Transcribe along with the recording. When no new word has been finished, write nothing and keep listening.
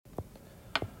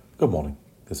Good morning.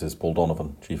 This is Paul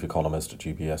Donovan, Chief Economist at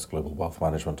UBS Global Wealth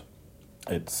Management.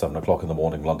 It's 7 o'clock in the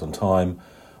morning London time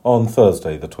on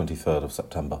Thursday, the 23rd of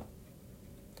September.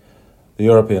 The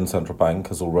European Central Bank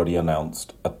has already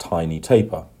announced a tiny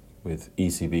taper, with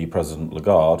ECB President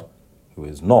Lagarde, who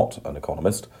is not an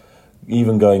economist,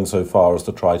 even going so far as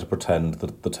to try to pretend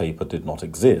that the taper did not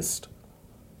exist.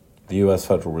 The US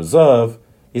Federal Reserve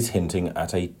is hinting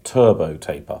at a turbo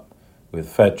taper, with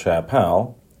Fed Chair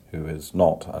Powell, who is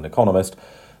not an economist,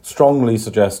 strongly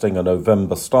suggesting a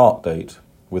November start date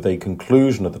with a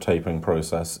conclusion of the tapering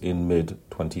process in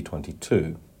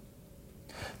mid-2022.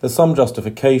 There's some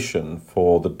justification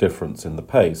for the difference in the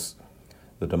pace.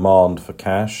 The demand for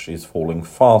cash is falling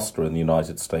faster in the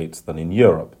United States than in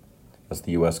Europe, as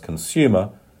the US consumer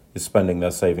is spending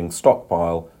their savings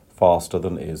stockpile faster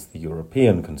than is the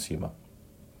European consumer.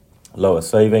 Lower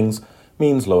savings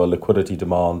means lower liquidity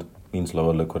demand, means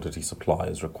lower liquidity supply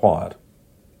is required.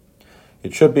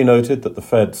 It should be noted that the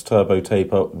Fed's turbo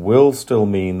taper will still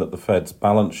mean that the Fed's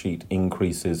balance sheet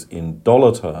increases in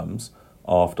dollar terms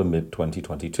after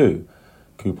mid-2022.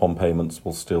 Coupon payments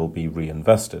will still be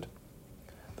reinvested.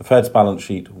 The Fed's balance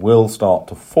sheet will start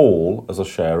to fall as a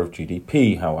share of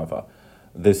GDP, however.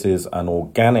 This is an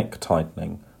organic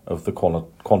tightening of the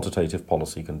quantitative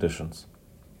policy conditions.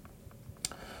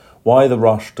 Why the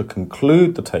rush to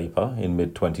conclude the taper in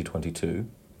mid-2022?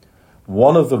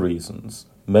 One of the reasons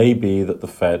may be that the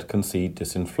Fed can see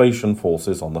disinflation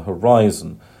forces on the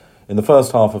horizon. In the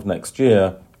first half of next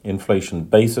year, inflation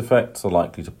base effects are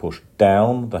likely to push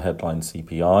down the headline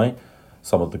CPI.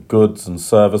 Some of the goods and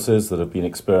services that have been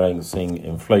experiencing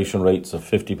inflation rates of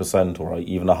 50% or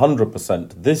even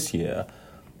 100% this year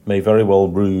may very well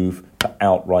move to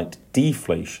outright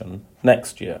deflation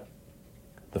next year.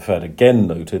 The Fed again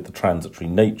noted the transitory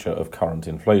nature of current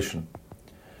inflation.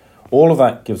 All of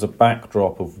that gives a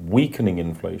backdrop of weakening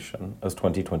inflation as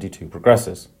 2022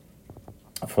 progresses.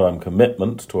 A firm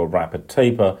commitment to a rapid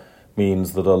taper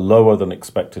means that a lower than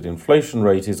expected inflation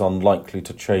rate is unlikely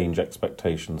to change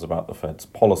expectations about the Fed's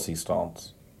policy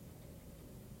stance.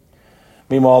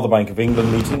 Meanwhile, the Bank of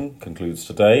England meeting concludes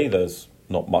today. There's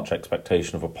not much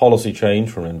expectation of a policy change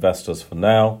from investors for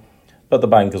now, but the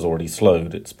bank has already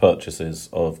slowed its purchases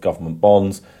of government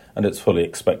bonds, and it's fully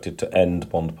expected to end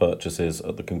bond purchases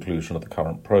at the conclusion of the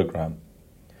current programme.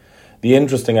 The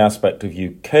interesting aspect of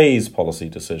UK's policy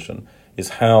decision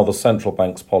is how the central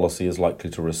bank's policy is likely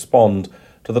to respond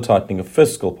to the tightening of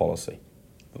fiscal policy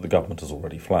that the government has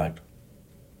already flagged.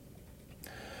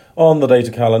 On the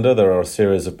data calendar, there are a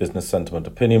series of business sentiment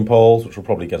opinion polls, which will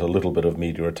probably get a little bit of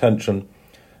media attention.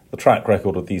 The track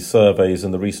record of these surveys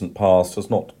in the recent past has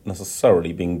not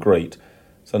necessarily been great.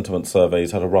 Sentiment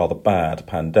surveys had a rather bad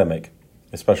pandemic,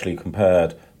 especially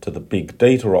compared to the big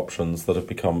data options that have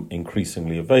become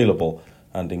increasingly available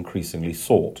and increasingly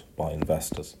sought by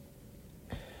investors.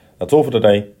 That's all for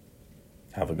today.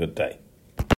 Have a good day.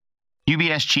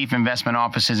 UBS Chief Investment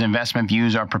Office's investment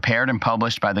views are prepared and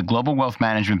published by the global wealth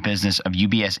management business of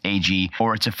UBS AG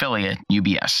or its affiliate,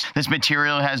 UBS. This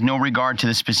material has no regard to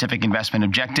the specific investment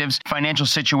objectives, financial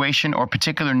situation, or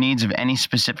particular needs of any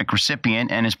specific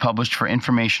recipient and is published for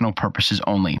informational purposes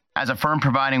only. As a firm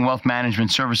providing wealth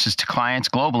management services to clients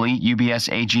globally,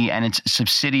 UBS AG and its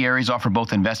subsidiaries offer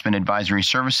both investment advisory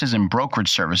services and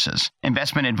brokerage services.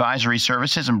 Investment advisory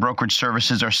services and brokerage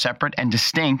services are separate and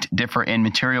distinct, differ in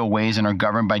material ways, and are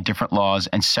governed by different laws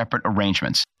and separate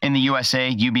arrangements. In the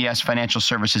USA, UBS Financial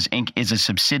Services Inc. is a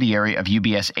subsidiary of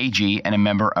UBS AG and a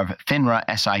member of FINRA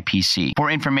SIPC. For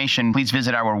information, please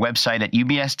visit our website at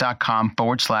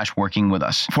ubs.com/working with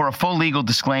us. For a full legal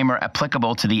disclaimer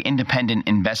applicable to the independent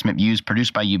investment views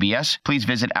produced by UBS, please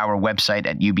visit our website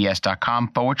at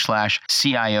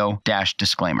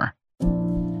ubs.com/CIO-disclaimer.